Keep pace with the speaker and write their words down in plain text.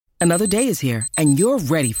Another day is here, and you're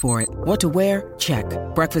ready for it. What to wear? Check.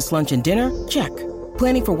 Breakfast, lunch, and dinner? Check.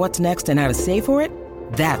 Planning for what's next and how to save for it?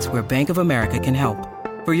 That's where Bank of America can help.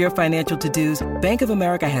 For your financial to-dos, Bank of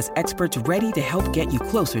America has experts ready to help get you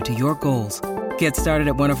closer to your goals. Get started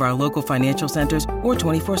at one of our local financial centers or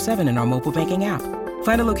 24/7 in our mobile banking app.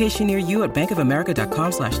 Find a location near you at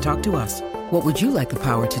bankofamerica.com/talktous. What would you like the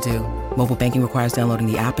power to do? Mobile banking requires downloading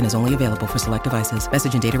the app and is only available for select devices.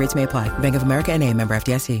 Message and data rates may apply. Bank of America N.A., member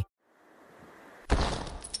FDIC.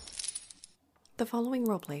 The following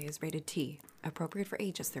roleplay is rated T, appropriate for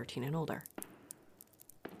ages 13 and older.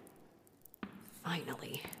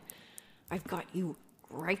 Finally, I've got you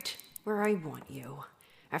right where I want you.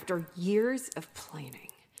 After years of planning,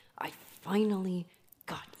 I finally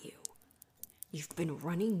got you. You've been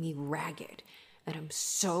running me ragged, and I'm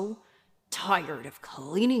so tired of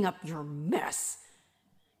cleaning up your mess.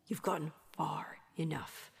 You've gotten far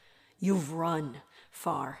enough. You've run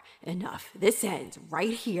far enough. This ends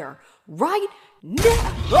right here, right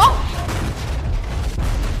now.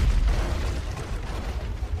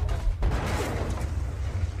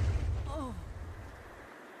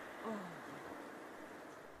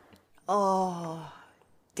 Oh,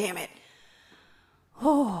 damn it.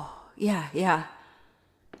 Oh, yeah. Yeah,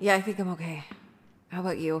 I think I'm okay. How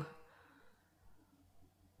about you?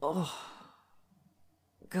 Oh,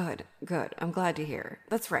 good. I'm glad to hear.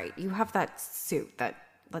 That's right. You have that suit that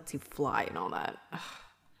lets you fly and all that. Ugh.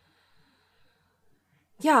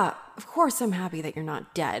 Yeah, of course I'm happy that you're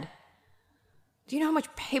not dead. Do you know how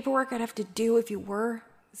much paperwork I'd have to do if you were?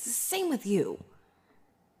 It's the same with you.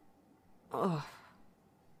 Ugh.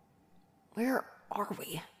 Where are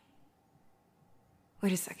we?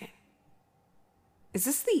 Wait a second. Is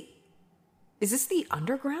this the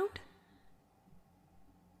underground?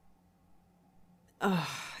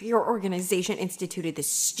 Your organization instituted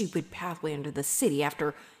this stupid pathway under the city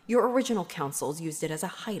after your original councils used it as a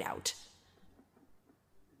hideout.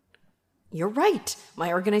 You're right.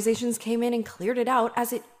 My organizations came in and cleared it out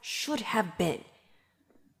as it should have been.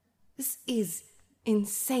 This is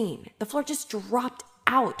insane. The floor just dropped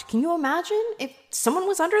out. Can you imagine if someone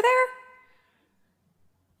was under there?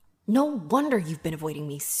 No wonder you've been avoiding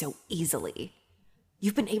me so easily.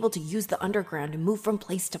 You've been able to use the underground to move from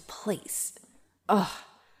place to place. Ugh.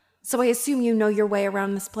 So I assume you know your way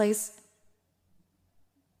around this place?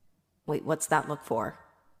 Wait, what's that look for?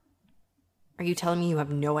 Are you telling me you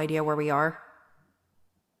have no idea where we are?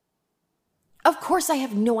 Of course I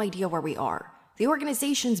have no idea where we are. The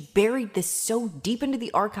organization's buried this so deep into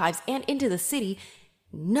the archives and into the city,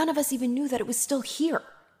 none of us even knew that it was still here.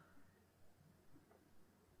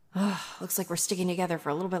 Looks like we're sticking together for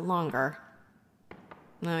a little bit longer.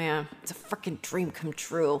 Oh yeah, it's a freaking dream come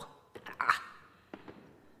true.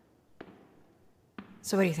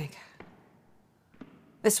 So what do you think?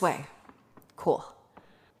 This way. Cool.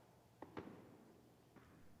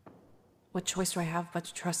 What choice do I have but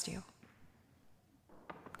to trust you?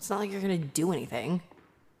 It's not like you're gonna do anything.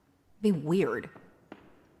 It'd be weird.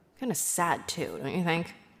 Kinda sad too, don't you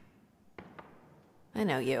think? I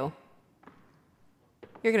know you.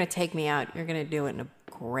 You're gonna take me out, you're gonna do it in a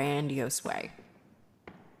grandiose way.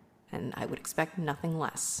 And I would expect nothing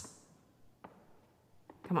less.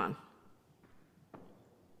 Come on.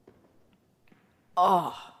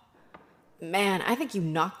 Oh, man, I think you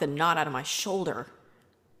knocked the knot out of my shoulder.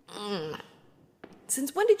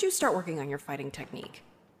 Since when did you start working on your fighting technique?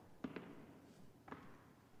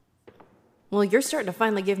 Well, you're starting to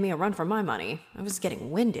finally give me a run for my money. I was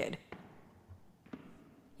getting winded.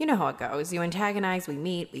 You know how it goes. You antagonize, we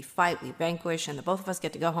meet, we fight, we vanquish, and the both of us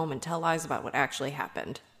get to go home and tell lies about what actually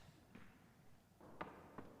happened.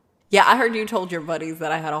 Yeah, I heard you told your buddies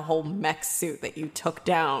that I had a whole mech suit that you took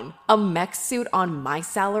down. A mech suit on my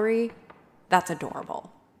salary? That's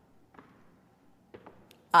adorable.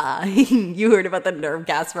 You heard about the nerve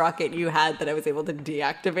gas rocket you had that I was able to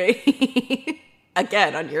deactivate?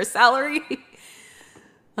 Again, on your salary?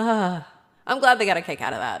 I'm glad they got a kick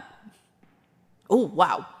out of that. Oh,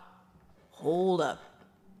 wow. Hold up.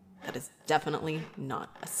 That is definitely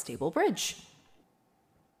not a stable bridge.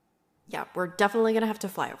 Yeah, we're definitely going to have to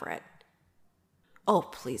fly over it. Oh,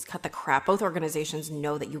 please, cut the crap. Both organizations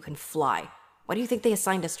know that you can fly. Why do you think they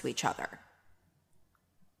assigned us to each other?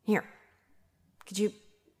 Here. Could you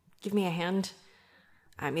give me a hand?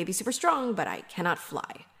 I may be super strong, but I cannot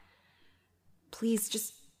fly. Please,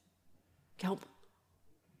 just help.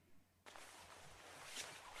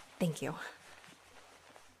 Thank you.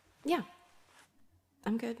 Yeah,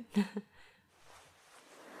 I'm good.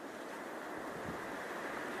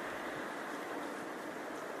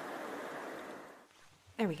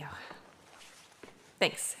 There we go.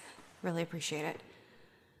 Thanks. Really appreciate it.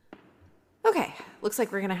 Looks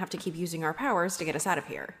like we're going to have to keep using our powers to get us out of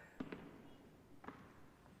here.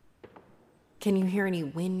 Can you hear any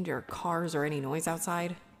wind or cars or any noise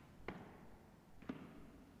outside?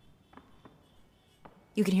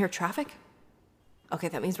 You can hear traffic? Okay,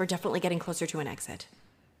 that means we're definitely getting closer to an exit.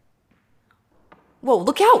 Whoa,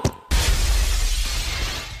 look out!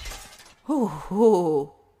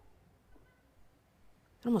 Ooh.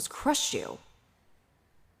 It almost crushed you.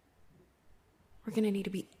 We're gonna need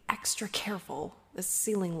to be extra careful. This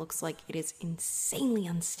ceiling looks like it is insanely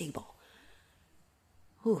unstable.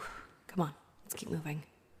 Ooh, come on, let's keep moving.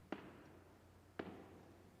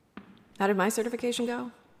 How did my certification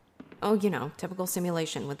go? Oh, typical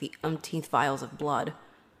simulation with the umpteenth vials of blood.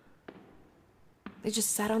 They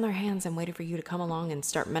just sat on their hands and waited for you to come along and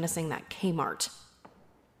start menacing that Kmart.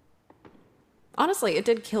 Honestly, it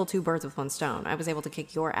did kill two birds with one stone. I was able to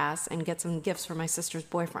kick your ass and get some gifts for my sister's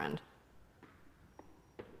boyfriend.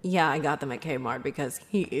 Yeah, I got them at Kmart because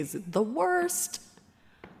he is the worst.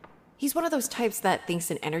 He's one of those types that thinks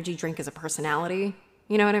an energy drink is a personality.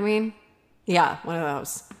 You know what I mean? Yeah, one of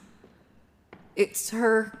those. It's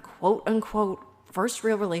her quote-unquote first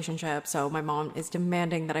real relationship, so my mom is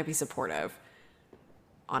demanding that I be supportive.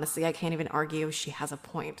 Honestly, I can't even argue. She has a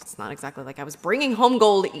point. It's not exactly like I was bringing home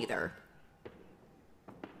gold either.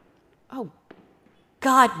 Oh,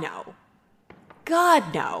 God, no.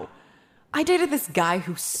 God, no. I dated this guy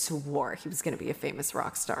who swore he was going to be a famous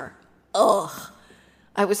rock star. Ugh.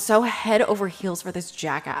 I was so head over heels for this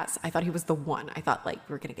jackass. I thought he was the one. I thought, we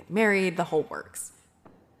were going to get married, the whole works.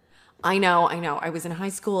 I know. I was in high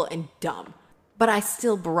school and dumb. But I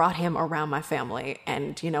still brought him around my family.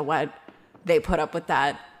 And you know what? They put up with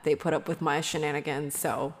that. They put up with my shenanigans.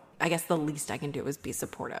 So I guess the least I can do is be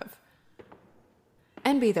supportive.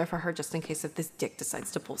 And be there for her just in case if this dick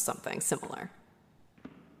decides to pull something similar.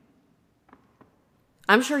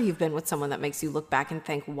 I'm sure you've been with someone that makes you look back and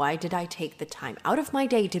think, why did I take the time out of my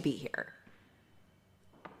day to be here?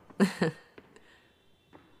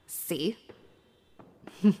 See?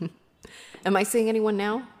 Am I seeing anyone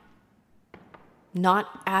now? Not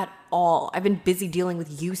at all. I've been busy dealing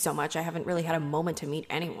with you so much, I haven't really had a moment to meet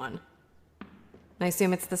anyone. I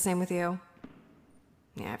assume it's the same with you?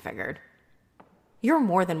 Yeah, I figured. You're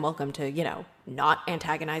more than welcome to, not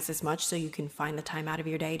antagonize as much so you can find the time out of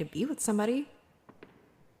your day to be with somebody.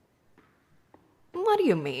 What do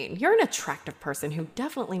you mean? You're an attractive person who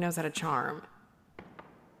definitely knows how to charm.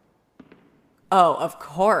 Oh, of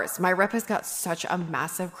course. My rep has got such a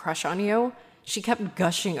massive crush on you. She kept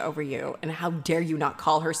gushing over you, and how dare you not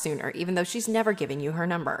call her sooner, even though she's never given you her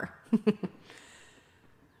number.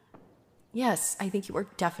 Yes, I think you are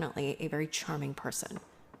definitely a very charming person.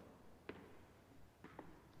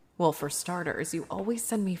 Well, for starters, you always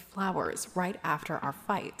send me flowers right after our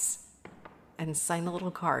fights. And sign the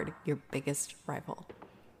little card, your biggest rival.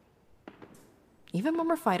 Even when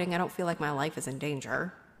we're fighting, I don't feel like my life is in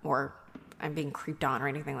danger, or I'm being creeped on or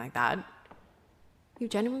anything like that. You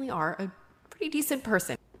genuinely are a pretty decent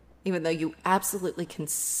person, even though you absolutely can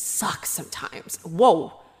suck sometimes.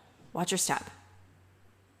 Whoa, watch your step.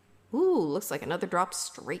 Ooh, looks like another drop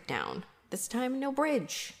straight down. This time, no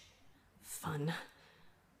bridge. Fun.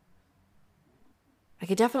 I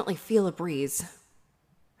could definitely feel a breeze.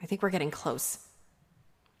 I think we're getting close.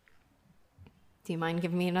 Do you mind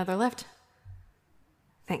giving me another lift?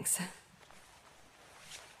 Thanks.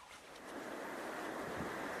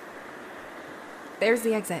 There's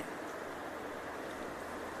the exit.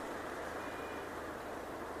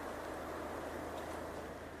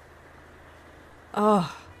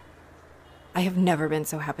 Oh, I have never been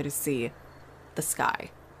so happy to see the sky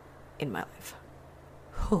in my life.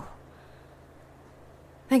 Whew.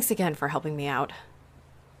 Thanks again for helping me out.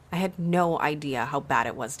 I had no idea how bad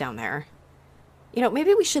it was down there.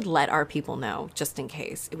 Maybe we should let our people know, just in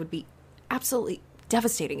case. It would be absolutely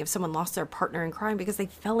devastating if someone lost their partner in crime because they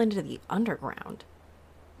fell into the underground.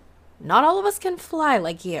 Not all of us can fly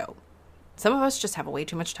like you. Some of us just have way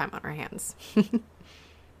too much time on our hands.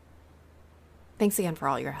 Thanks again for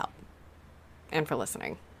all your help. And for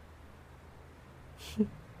listening.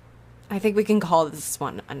 I think we can call this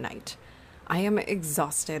one a night. I am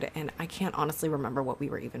exhausted, and I can't honestly remember what we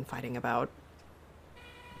were even fighting about.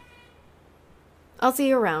 I'll see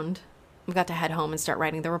you around. I've got to head home and start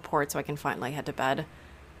writing the report so I can finally head to bed.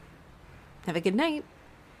 Have a good night.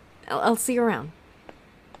 I'll see you around.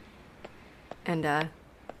 And,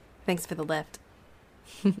 thanks for the lift.